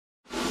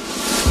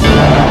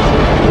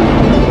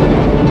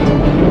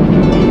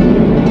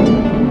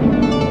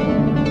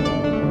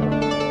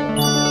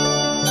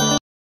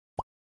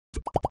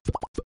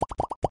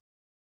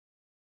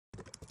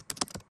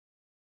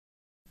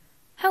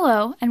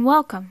Hello and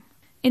welcome.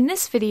 In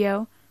this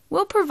video,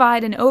 we'll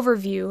provide an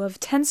overview of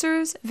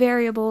tensors,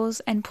 variables,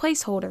 and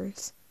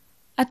placeholders.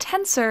 A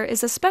tensor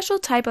is a special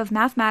type of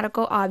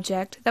mathematical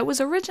object that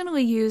was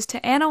originally used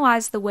to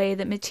analyze the way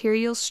that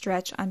materials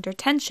stretch under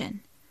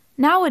tension.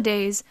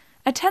 Nowadays,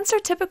 a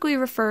tensor typically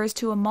refers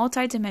to a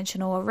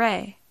multidimensional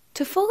array.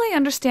 To fully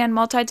understand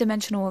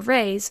multidimensional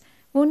arrays,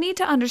 we'll need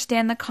to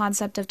understand the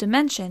concept of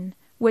dimension,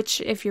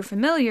 which, if you're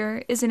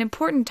familiar, is an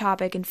important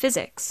topic in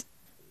physics.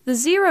 The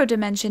zero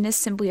dimension is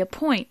simply a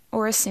point,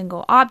 or a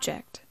single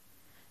object.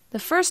 The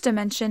first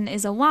dimension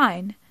is a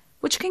line,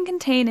 which can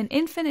contain an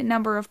infinite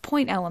number of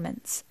point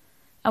elements.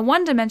 A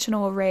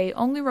one-dimensional array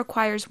only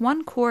requires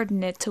one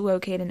coordinate to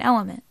locate an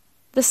element.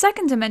 The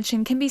second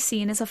dimension can be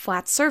seen as a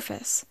flat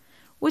surface,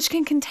 which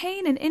can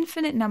contain an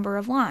infinite number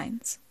of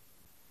lines.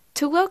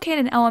 To locate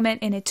an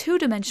element in a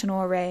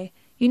two-dimensional array,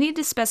 you need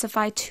to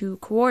specify two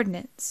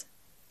coordinates.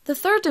 The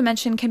third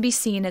dimension can be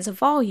seen as a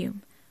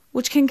volume,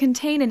 which can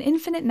contain an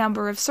infinite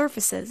number of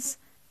surfaces,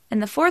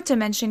 and the fourth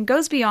dimension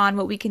goes beyond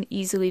what we can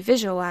easily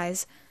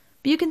visualize,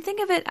 but you can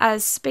think of it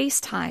as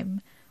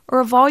space-time,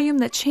 or a volume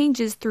that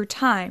changes through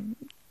time,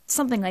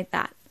 something like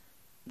that.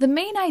 The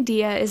main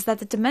idea is that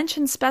the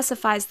dimension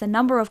specifies the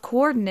number of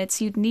coordinates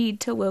you'd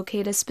need to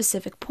locate a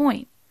specific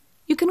point.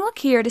 You can look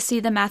here to see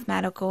the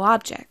mathematical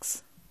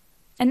objects,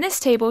 and this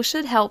table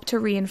should help to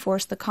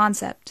reinforce the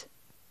concept.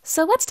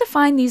 So let's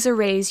define these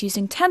arrays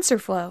using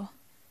Tensorflow.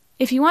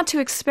 If you want to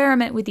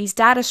experiment with these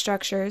data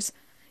structures,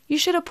 you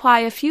should apply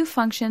a few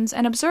functions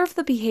and observe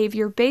the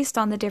behavior based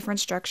on the different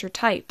structure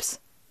types.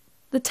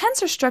 The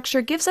tensor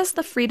structure gives us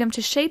the freedom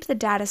to shape the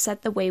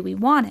dataset the way we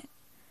want it.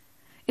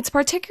 It's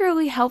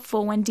particularly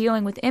helpful when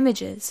dealing with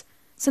images,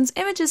 since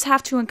images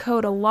have to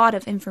encode a lot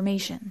of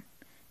information.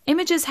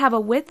 Images have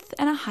a width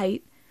and a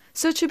height,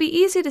 so it should be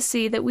easy to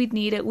see that we'd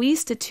need at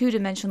least a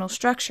two-dimensional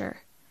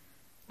structure.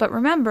 But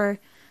remember,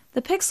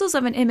 the pixels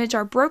of an image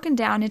are broken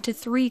down into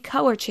three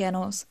color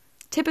channels,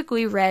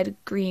 typically red,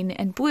 green,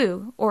 and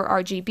blue, or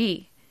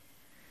RGB.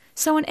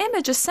 So an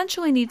image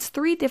essentially needs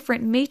three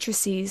different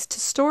matrices to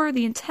store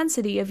the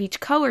intensity of each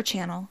color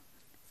channel.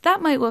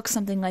 That might look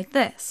something like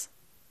this.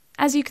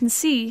 As you can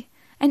see,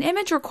 an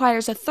image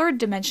requires a third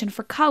dimension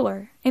for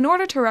color in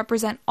order to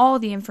represent all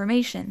the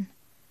information.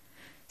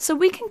 So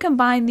we can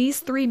combine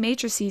these three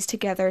matrices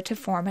together to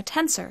form a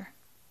tensor.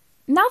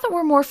 Now that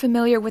we're more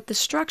familiar with the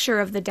structure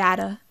of the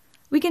data,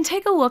 we can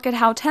take a look at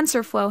how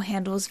Tensorflow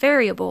handles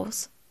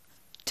variables.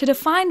 To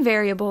define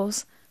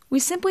variables, we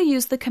simply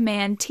use the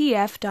command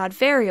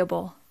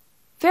tf.variable.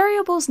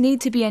 Variables need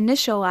to be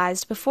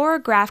initialized before a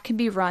graph can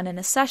be run in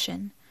a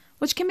session,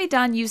 which can be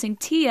done using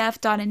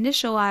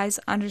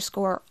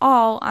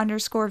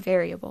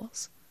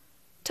tf.initialize_all_variables.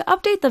 To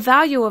update the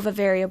value of a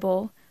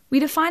variable, we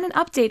define an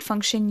update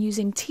function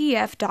using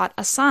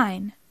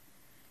tf.assign.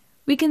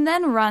 We can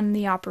then run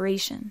the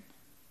operation.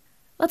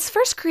 Let's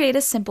first create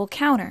a simple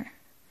counter.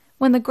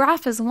 When the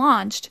graph is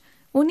launched,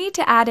 we'll need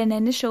to add an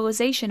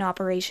initialization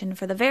operation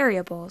for the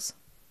variables.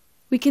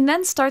 We can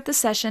then start the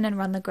session and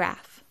run the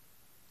graph.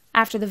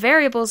 After the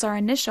variables are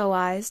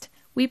initialized,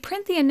 we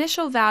print the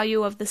initial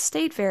value of the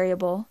state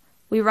variable,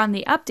 we run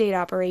the update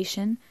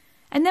operation,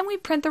 and then we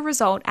print the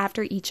result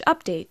after each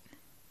update.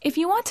 If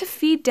you want to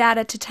feed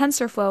data to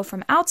Tensorflow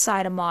from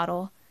outside a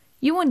model,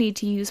 you will need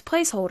to use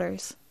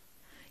placeholders.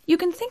 You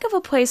can think of a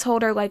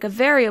placeholder like a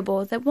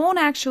variable that won't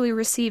actually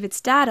receive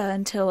its data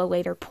until a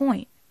later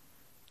point.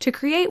 To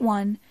create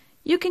one,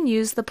 you can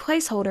use the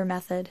placeholder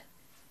method.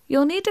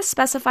 You'll need to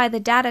specify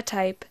the data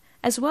type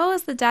as well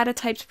as the data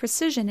type's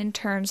precision in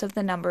terms of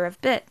the number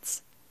of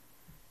bits.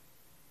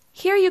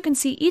 Here you can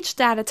see each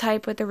data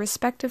type with the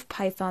respective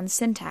Python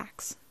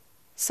syntax.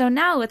 So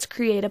now let's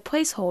create a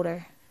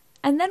placeholder,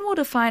 and then we'll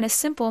define a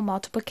simple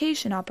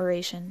multiplication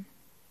operation.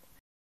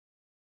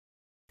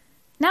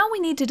 Now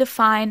we need to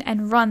define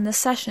and run the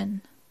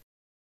session.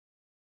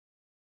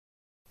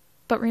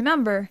 But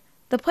remember,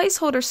 the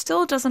placeholder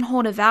still doesn't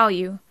hold a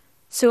value,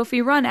 so if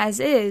we run as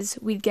is,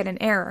 we'd get an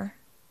error.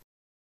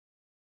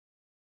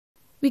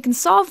 We can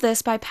solve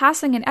this by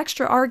passing an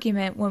extra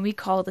argument when we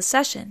call the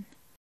session.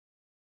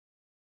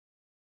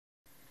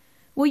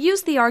 We'll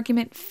use the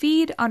argument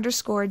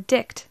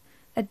feed_dict,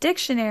 a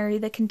dictionary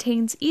that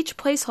contains each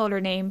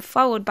placeholder name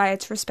followed by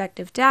its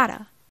respective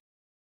data.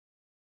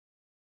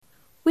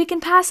 We can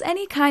pass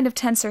any kind of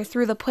tensor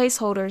through the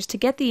placeholders to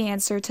get the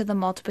answer to the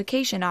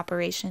multiplication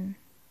operation.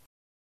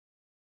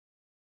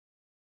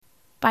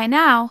 By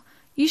now,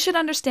 you should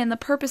understand the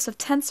purpose of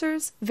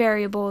tensors,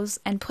 variables,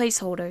 and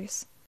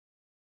placeholders.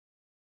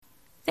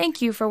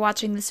 Thank you for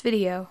watching this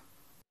video.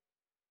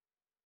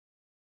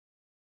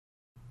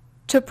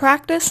 To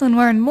practice and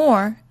learn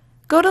more,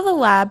 go to the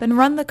lab and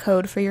run the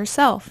code for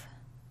yourself.